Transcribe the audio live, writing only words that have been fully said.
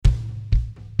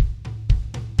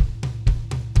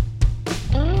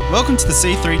Welcome to the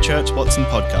C3 Church Watson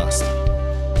podcast.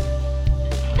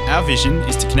 Our vision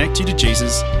is to connect you to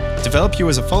Jesus, develop you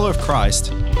as a follower of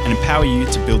Christ, and empower you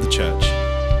to build the church.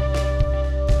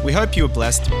 We hope you are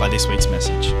blessed by this week's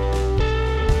message.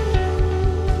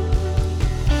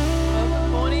 Well,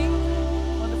 good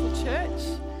morning, wonderful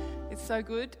church. It's so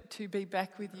good to be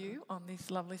back with you on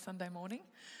this lovely Sunday morning,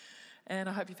 and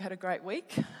I hope you've had a great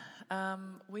week.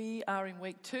 We are in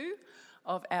week 2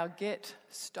 of our Get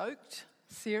Stoked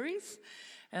series,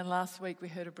 and last week we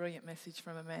heard a brilliant message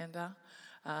from Amanda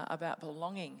about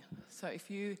belonging. So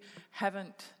if you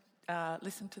haven't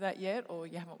listened to that yet, or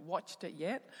you haven't watched it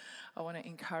yet, I want to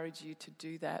encourage you to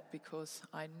do that, because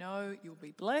I know you'll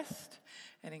be blessed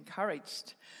and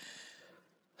encouraged.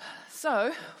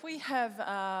 So we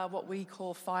have what we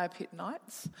call fire pit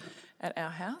nights at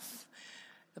our house,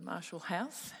 the Marshall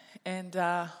House, and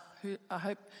I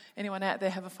hope anyone out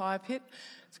there have a fire pit.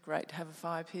 It's great to have a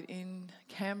fire pit in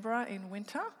Canberra in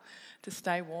winter to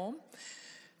stay warm.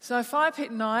 So fire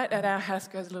pit night at our house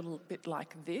goes a little bit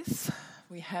like this.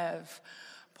 We have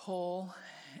Paul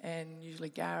and usually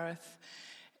Gareth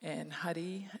and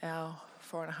Huddy, our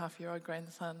 4.5-year-old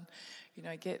grandson,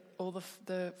 get all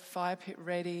the fire pit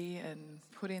ready and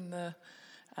put in the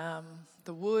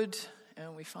wood,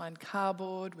 and we find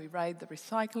cardboard, we raid the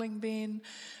recycling bin,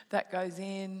 that goes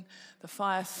in, the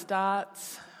fire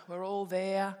starts, we're all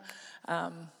there,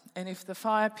 and if the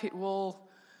fire pit's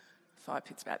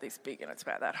about this big and it's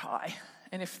about that high,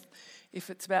 and if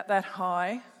it's about that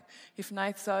high, if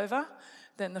Nath's over,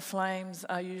 then the flames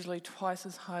are usually twice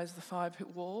as high as the fire pit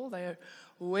wall. They're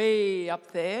way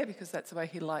up there because that's the way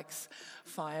he likes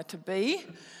fire to be.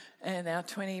 And our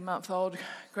 20-month-old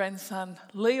grandson,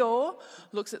 Leo,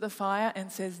 looks at the fire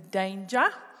and says,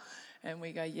 "Danger." And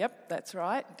we go, "Yep, that's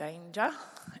right, danger."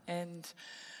 And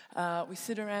we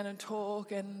sit around and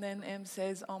talk, and then Em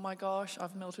says, "Oh my gosh,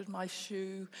 I've melted my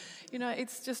shoe."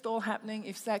 It's just all happening.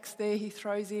 If Zach's there, he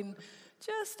throws in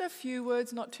just a few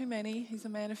words, not too many. He's a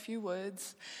man of few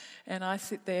words. And I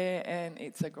sit there, and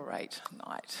it's a great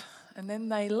night. And then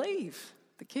they leave,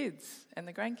 the kids and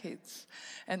the grandkids.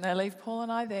 And they leave Paul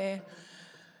and I there,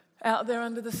 out there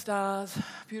under the stars,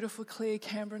 beautiful clear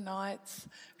Canberra nights,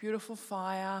 beautiful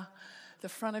fire. The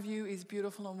front of you is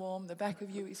beautiful and warm, the back of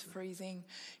you is freezing.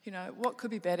 What could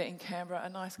be better in Canberra? A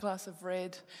nice glass of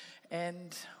red.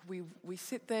 And we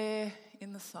sit there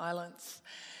in the silence,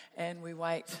 and we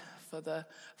wait for the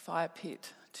fire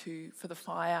pit for the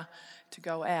fire to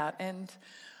go out. And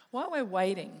while we're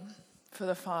waiting for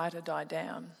the fire to die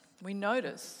down, we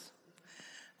notice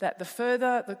that the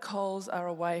further the coals are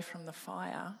away from the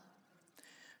fire,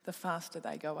 the faster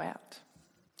they go out.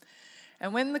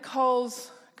 And when the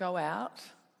coals go out,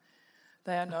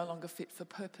 they are no longer fit for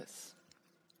purpose.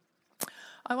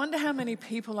 I wonder how many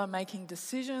people are making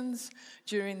decisions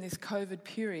during this COVID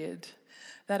period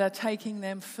that are taking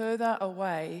them further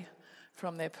away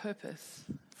from their purpose,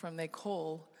 from their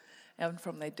call, and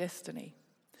from their destiny.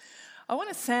 I want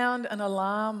to sound an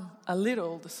alarm a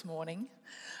little this morning.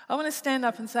 I want to stand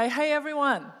up and say, "Hey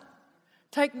everyone,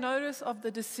 take notice of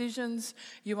the decisions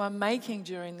you are making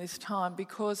during this time,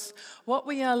 because what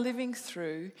we are living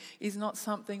through is not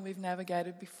something we've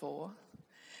navigated before.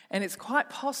 And it's quite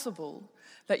possible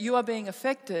that you are being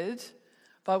affected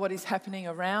by what is happening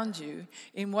around you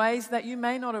in ways that you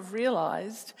may not have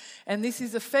realized, and this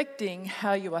is affecting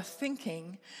how you are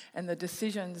thinking and the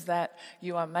decisions that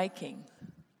you are making.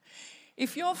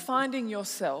 If you're finding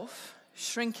yourself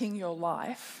shrinking your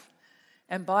life,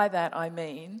 and by that I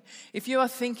mean, if you are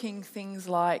thinking things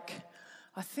like,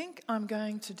 "I think I'm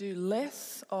going to do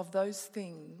less of those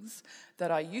things that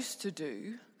I used to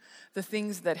do, the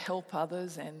things that help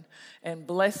others and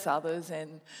bless others,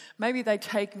 and maybe they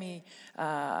take me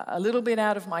a little bit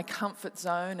out of my comfort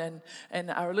zone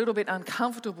and are a little bit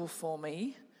uncomfortable for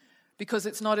me because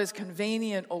it's not as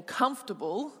convenient or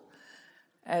comfortable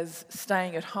as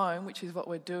staying at home," which is what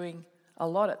we're doing a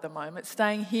lot at the moment,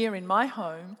 staying here in my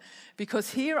home,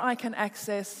 because here I can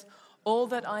access all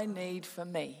that I need for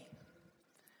me.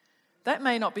 That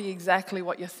may not be exactly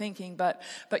what you're thinking, but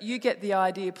you get the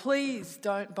idea. Please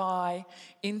don't buy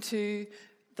into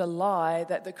the lie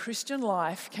that the Christian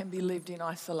life can be lived in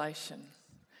isolation,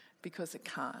 because it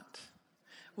can't.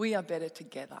 We are better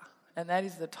together, and that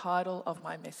is the title of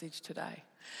my message today.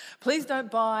 Please don't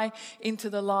buy into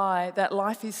the lie that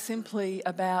life is simply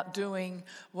about doing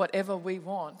whatever we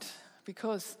want,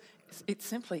 because it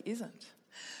simply isn't.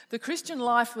 The Christian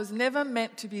life was never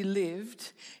meant to be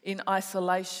lived in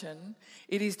isolation.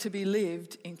 It is to be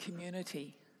lived in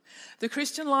community. The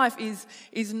Christian life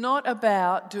is not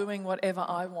about doing whatever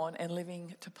I want and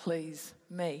living to please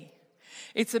me.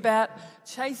 It's about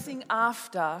chasing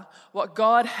after what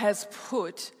God has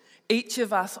put each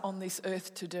of us on this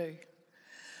earth to do.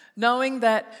 Knowing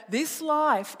that this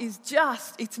life is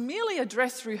it's merely a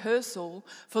dress rehearsal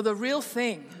for the real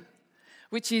thing,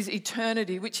 which is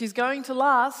eternity, which is going to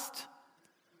last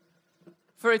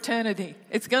for eternity.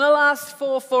 It's going to last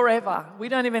for forever. We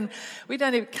can't even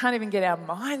get our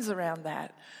minds around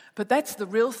that. But that's the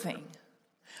real thing.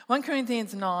 1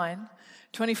 Corinthians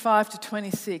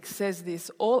 9:25-26 says this: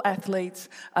 all athletes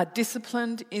are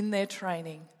disciplined in their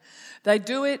training. They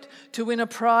do it to win a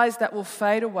prize that will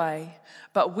fade away,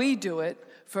 but we do it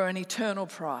for an eternal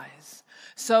prize.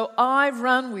 So I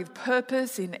run with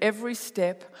purpose in every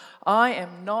step. I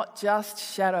am not just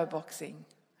shadow boxing.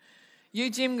 You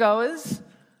gym goers,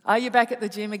 are you back at the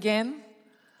gym again?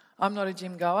 I'm not a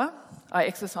gym goer. I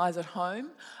exercise at home.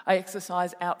 I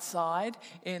exercise outside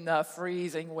in the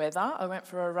freezing weather. I went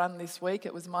for a run this week.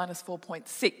 It was minus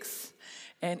 4.6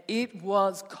 and it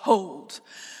was cold.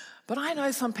 But I know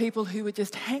some people who were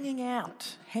just hanging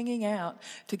out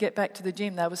to get back to the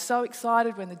gym. They were so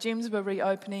excited when the gyms were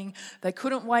reopening. They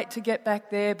couldn't wait to get back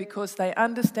there because they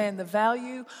understand the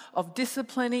value of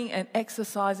disciplining and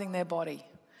exercising their body.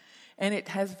 And it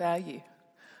has value.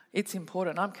 It's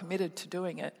important. I'm committed to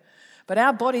doing it. But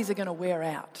our bodies are going to wear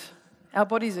out. Our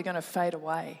bodies are going to fade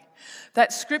away.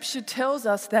 That scripture tells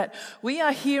us that we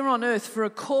are here on earth for a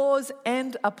cause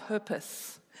and a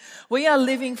purpose. We are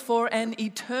living for an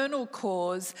eternal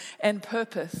cause and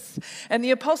purpose. And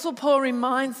the Apostle Paul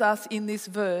reminds us in this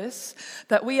verse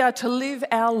that we are to live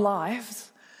our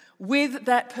lives with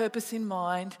that purpose in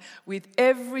mind, with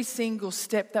every single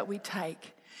step that we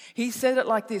take. He said it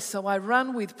like this: so I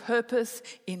run with purpose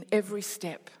in every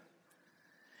step.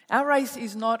 Our race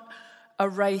is not a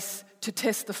race to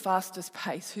test the fastest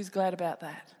pace. Who's glad about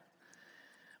that?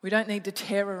 We don't need to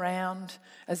tear around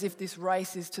as if this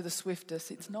race is to the swiftest.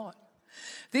 It's not.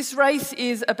 This race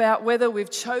is about whether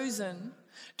we've chosen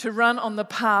to run on the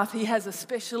path He has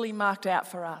especially marked out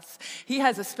for us. He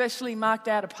has especially marked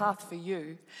out a path for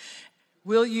you.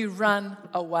 Will you run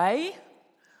away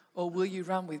or will you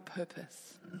run with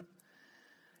purpose?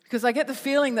 Because I get the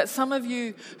feeling that some of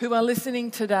you who are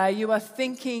listening today, you are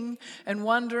thinking and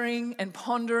wondering and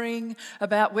pondering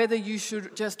about whether you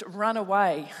should just run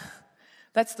away.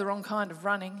 That's the wrong kind of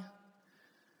running.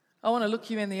 I want to look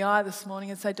you in the eye this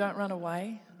morning and say, don't run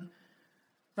away.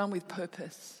 Run with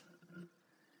purpose.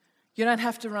 You don't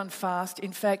have to run fast.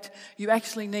 In fact, you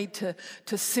actually need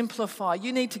to simplify.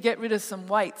 You need to get rid of some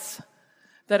weights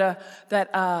that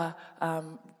are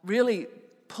really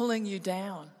pulling you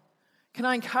down. Can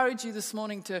I encourage you this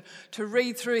morning to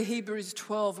read through Hebrews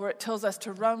 12, where it tells us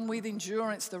to run with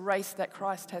endurance the race that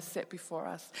Christ has set before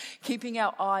us, keeping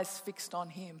our eyes fixed on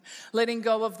Him, letting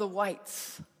go of the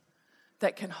weights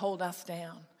that can hold us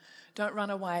down. Don't run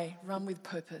away, run with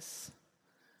purpose.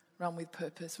 Run with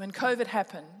purpose. When COVID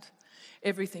happened,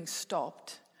 everything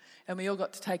stopped and we all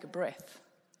got to take a breath.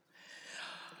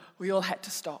 We all had to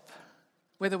stop,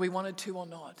 whether we wanted to or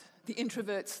not. The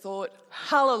introverts thought,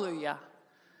 hallelujah.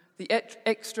 The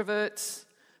extroverts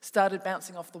started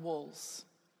bouncing off the walls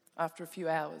after a few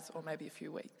hours or maybe a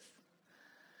few weeks.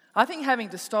 I think having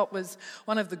to stop was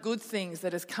one of the good things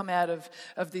that has come out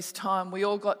of this time. We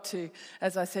all got to,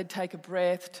 as I said, take a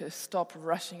breath, to stop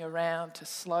rushing around, to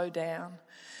slow down,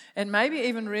 and maybe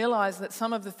even realise that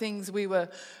some of the things we were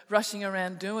rushing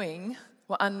around doing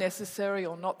were unnecessary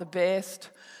or not the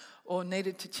best or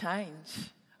needed to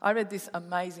change. I read this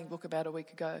amazing book about a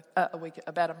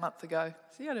month ago.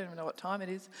 See, I don't even know what time it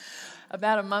is.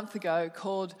 About a month ago,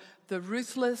 called The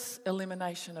Ruthless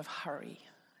Elimination of Hurry.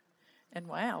 And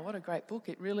wow, what a great book.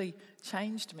 It really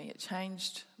changed me. It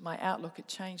changed my outlook. It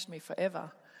changed me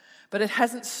forever. But it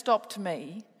hasn't stopped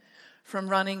me from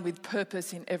running with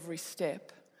purpose in every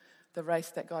step, the race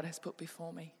that God has put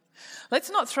before me. Let's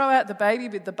not throw out the baby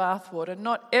with the bathwater.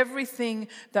 Not everything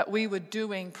that we were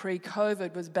doing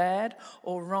pre-COVID was bad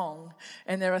or wrong.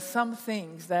 And there are some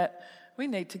things that we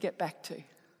need to get back to.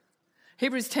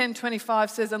 Hebrews 10:25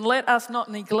 says, and let us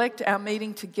not neglect our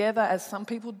meeting together as some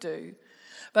people do,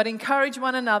 but encourage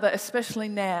one another, especially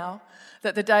now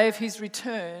that the day of His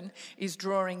return is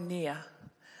drawing near.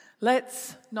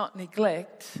 Let's not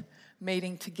neglect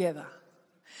meeting together.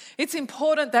 It's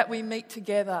important that we meet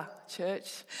together,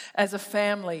 church, as a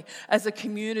family, as a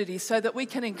community, so that we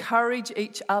can encourage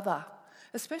each other,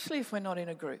 especially if we're not in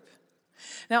a group.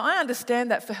 Now, I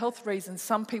understand that for health reasons,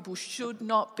 some people should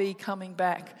not be coming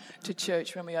back to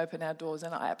church when we open our doors,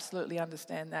 and I absolutely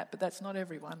understand that, but that's not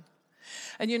everyone.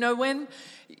 And you know, when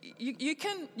you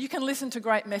can listen to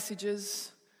great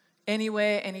messages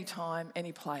anywhere, anytime,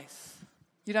 any place.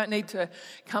 You don't need to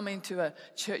come into a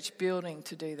church building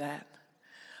to do that.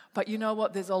 But you know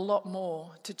what? There's a lot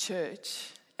more to church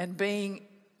and being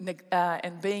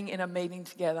in a meeting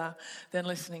together than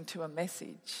listening to a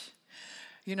message.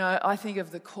 You know, I think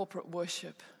of the corporate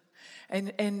worship.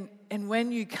 And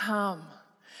when you come,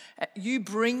 you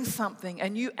bring something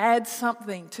and you add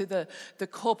something to the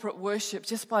corporate worship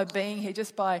just by being here,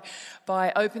 just by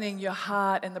opening your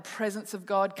heart, and the presence of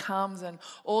God comes, and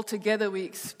all together we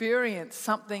experience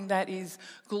something that is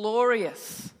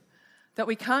glorious that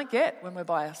we can't get when we're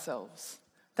by ourselves.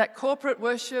 That corporate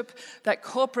worship, that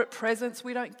corporate presence,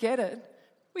 we don't get it.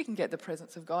 We can get the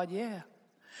presence of God, yeah.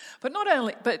 But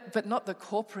not the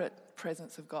corporate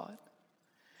presence of God.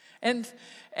 And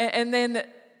then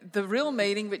the real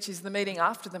meeting, which is the meeting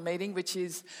after the meeting, which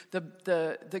is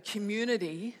the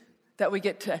community that we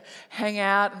get to hang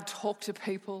out and talk to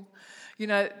people. You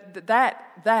know,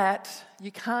 that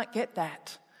you can't get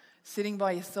that sitting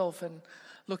by yourself and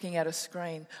looking at a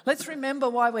screen. Let's remember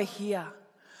why we're here.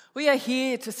 We are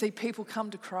here to see people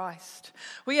come to Christ.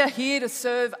 We are here to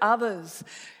serve others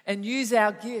and use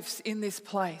our gifts in this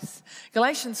place.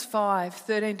 Galatians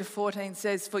 5:13-14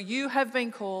 says, "For you have been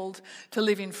called to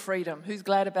live in freedom." Who's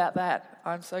glad about that?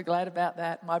 I'm so glad about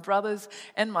that, my brothers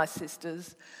and my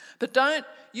sisters. But don't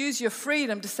use your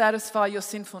freedom to satisfy your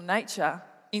sinful nature.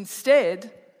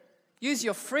 Instead, use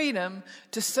your freedom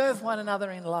to serve one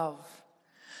another in love.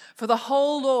 For the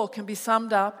whole law can be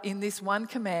summed up in this one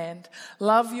command: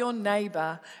 love your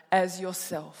neighbour as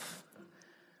yourself.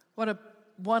 What a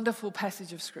wonderful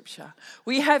passage of Scripture.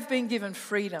 We have been given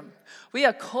freedom. We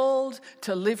are called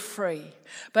to live free.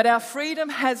 But our freedom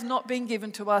has not been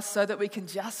given to us so that we can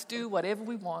just do whatever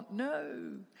we want.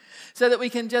 No. So that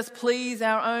we can just please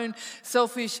our own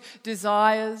selfish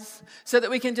desires. So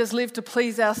that we can just live to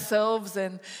please ourselves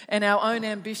and our own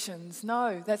ambitions.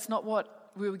 No, that's not what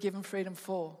we were given freedom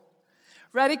for.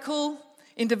 Radical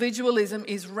individualism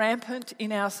is rampant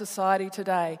in our society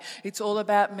today. It's all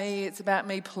about me. It's about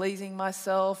me pleasing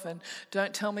myself, and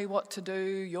don't tell me what to do.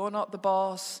 You're not the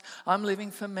boss. I'm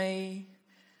living for me.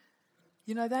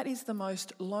 You know, that is the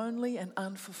most lonely and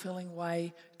unfulfilling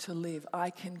way to live. I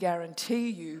can guarantee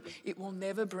you it will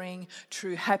never bring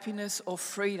true happiness or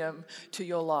freedom to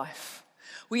your life.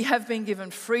 We have been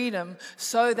given freedom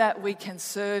so that we can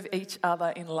serve each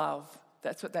other in love.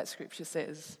 That's what that scripture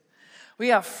says.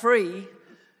 We are free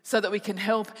so that we can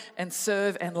help and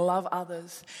serve and love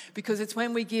others, because it's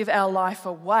when we give our life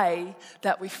away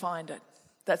that we find it.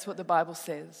 That's what the Bible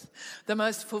says. The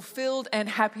most fulfilled and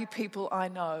happy people I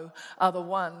know are the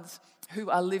ones who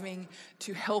are living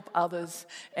to help others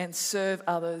and serve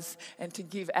others and to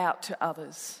give out to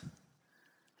others.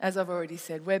 As I've already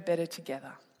said, we're better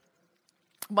together.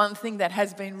 One thing that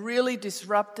has been really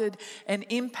disrupted and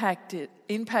impacted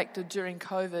during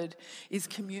COVID is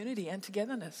community and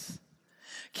togetherness.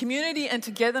 Community and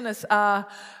togetherness are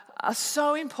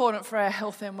so important for our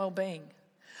health and well-being.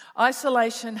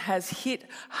 Isolation has hit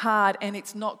hard, and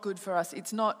it's not good for us.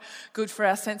 It's not good for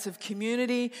our sense of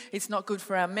community. It's not good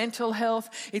for our mental health.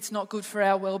 It's not good for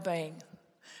our well-being.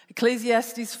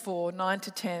 Ecclesiastes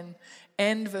 4:9-10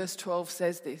 and verse 12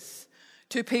 says this: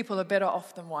 2 people are better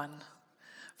off than one,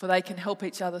 for they can help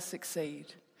each other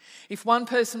succeed. If one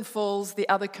person falls, the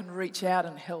other can reach out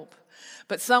and help.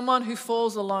 But someone who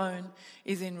falls alone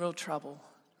is in real trouble.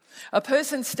 A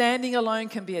person standing alone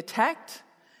can be attacked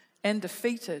and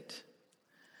defeated,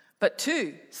 but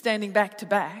 2 standing back to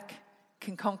back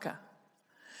can conquer.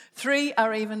 3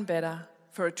 are even better,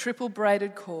 for a triple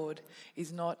braided cord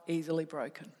is not easily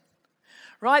broken.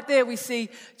 Right there we see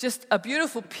just a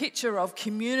beautiful picture of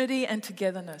community and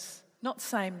togetherness, not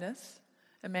sameness.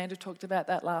 Amanda talked about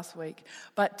that last week,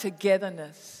 but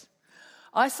togetherness.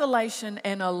 Isolation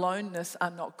and aloneness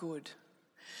are not good.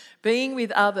 Being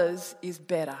with others is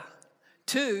better.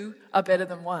 2 are better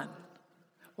than 1.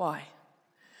 Why?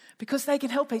 Because they can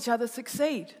help each other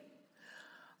succeed.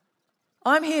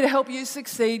 I'm here to help you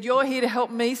succeed. You're here to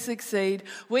help me succeed.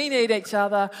 We need each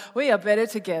other. We are better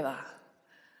together.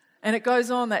 And it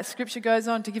goes on, that scripture goes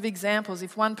on to give examples.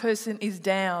 If one person is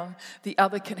down, the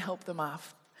other can help them up.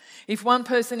 If one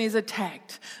person is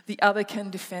attacked, the other can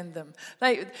defend them.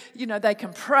 They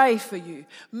can pray for you,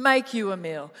 make you a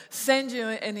meal, send you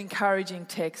an encouraging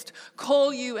text,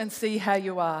 call you and see how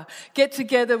you are, get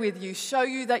together with you, show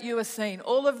you that you are seen.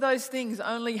 All of those things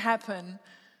only happen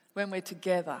when we're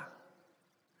together.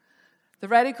 The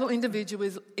radical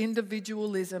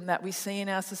individualism that we see in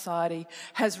our society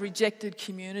has rejected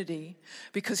community,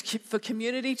 because for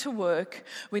community to work,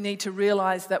 we need to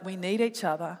realise that we need each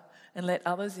other and let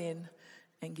others in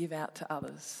and give out to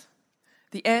others.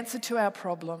 The answer to our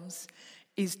problems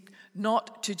is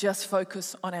not to just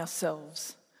focus on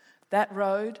ourselves. That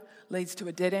road leads to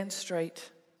a dead-end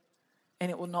street, and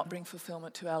it will not bring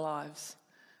fulfillment to our lives.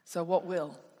 So what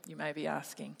will, you may be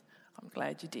asking? I'm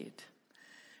glad you did.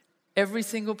 Every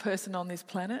single person on this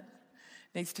planet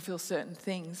needs to feel certain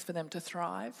things for them to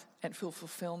thrive and feel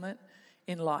fulfillment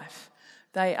in life.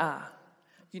 They are.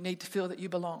 You need to feel that you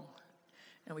belong.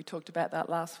 And we talked about that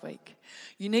last week.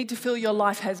 You need to feel your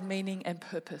life has meaning and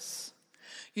purpose.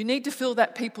 You need to feel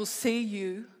that people see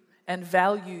you and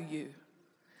value you.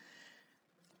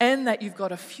 And that you've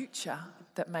got a future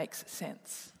that makes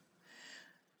sense.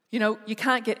 You know, you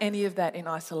can't get any of that in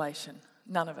isolation.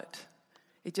 None of it.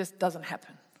 It just doesn't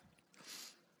happen.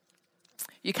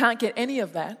 You can't get any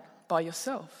of that by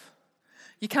yourself.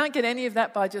 You can't get any of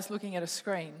that by just looking at a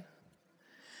screen.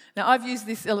 Now, I've used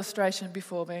this illustration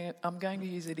before, but I'm going to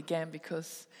use it again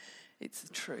because it's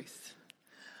the truth.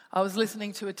 I was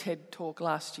listening to a TED talk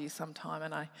last year sometime,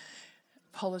 and I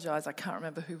apologise, I can't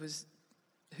remember who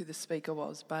the speaker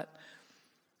was, but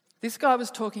this guy was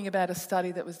talking about a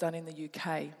study that was done in the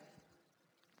UK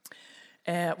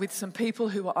with some people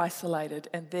who were isolated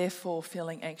and therefore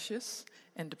feeling anxious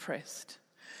and depressed.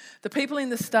 The people in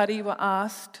the study were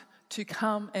asked to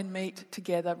come and meet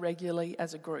together regularly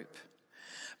as a group.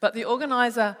 But the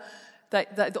organisers,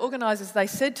 they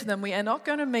said to them, we are not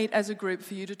going to meet as a group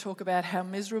for you to talk about how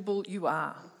miserable you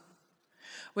are.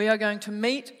 We are going to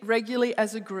meet regularly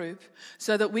as a group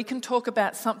so that we can talk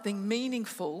about something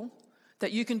meaningful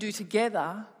that you can do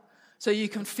together so you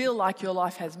can feel like your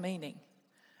life has meaning.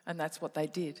 And that's what they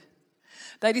did.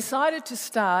 They decided to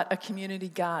start a community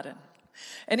garden.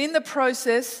 And in the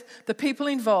process, the people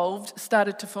involved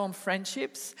started to form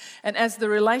friendships. And as the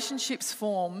relationships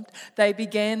formed, they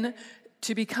began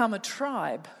to become a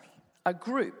tribe, a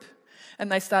group.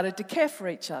 And they started to care for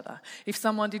each other. If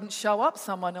someone didn't show up,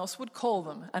 someone else would call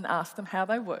them and ask them how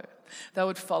they were. They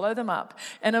would follow them up.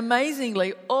 And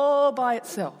amazingly, all by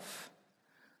itself,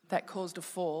 that caused a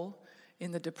fall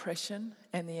in the depression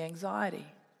and the anxiety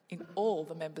in all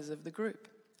the members of the group.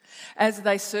 As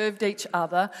they served each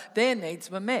other, their needs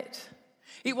were met.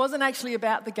 It wasn't actually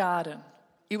about the garden.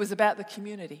 It was about the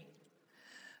community.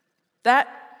 The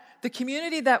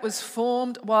community that was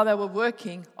formed while they were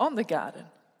working on the garden.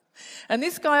 And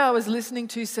this guy I was listening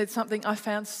to said something I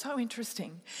found so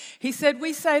interesting. He said,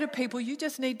 we say to people, you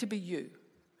just need to be you.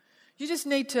 You just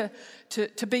need to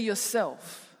be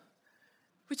yourself,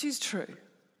 which is true.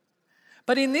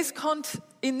 But in this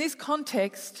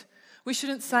context, we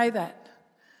shouldn't say that.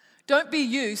 Don't be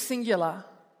you, singular.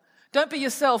 Don't be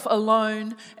yourself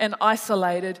alone and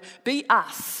isolated. Be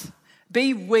us.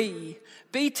 Be we.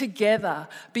 Be together.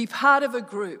 Be part of a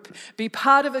group. Be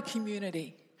part of a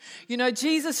community. You know,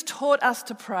 Jesus taught us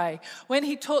to pray. When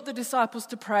he taught the disciples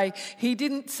to pray, he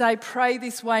didn't say, pray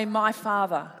this way, my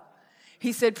Father.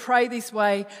 He said, pray this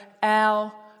way,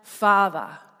 our Father.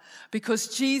 Because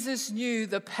Jesus knew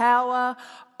the power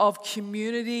of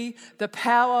community, the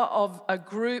power of a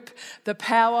group, the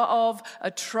power of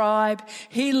a tribe.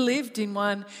 He lived in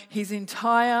one his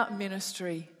entire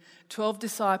ministry, 12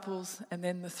 disciples and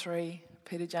then the 3,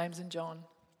 Peter, James and John.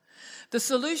 The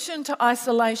solution to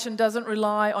isolation doesn't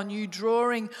rely on you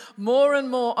drawing more and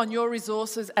more on your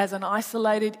resources as an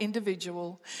isolated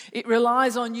individual. It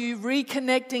relies on you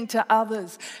reconnecting to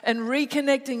others and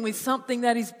reconnecting with something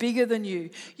that is bigger than you.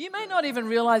 You may not even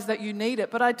realize that you need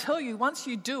it, but I tell you, once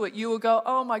you do it, you will go,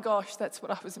 oh my gosh, that's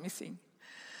what I was missing.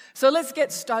 So let's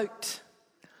get stoked.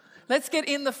 Let's get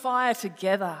in the fire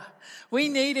together. We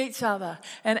need each other,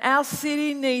 and our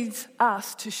city needs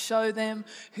us to show them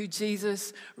who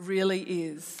Jesus really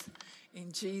is.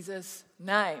 In Jesus'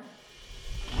 name.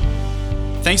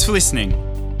 Thanks for listening.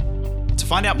 To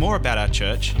find out more about our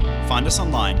church, find us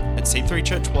online at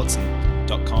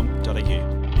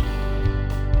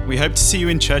c3churchwatson.com.au. We hope to see you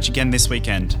in church again this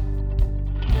weekend.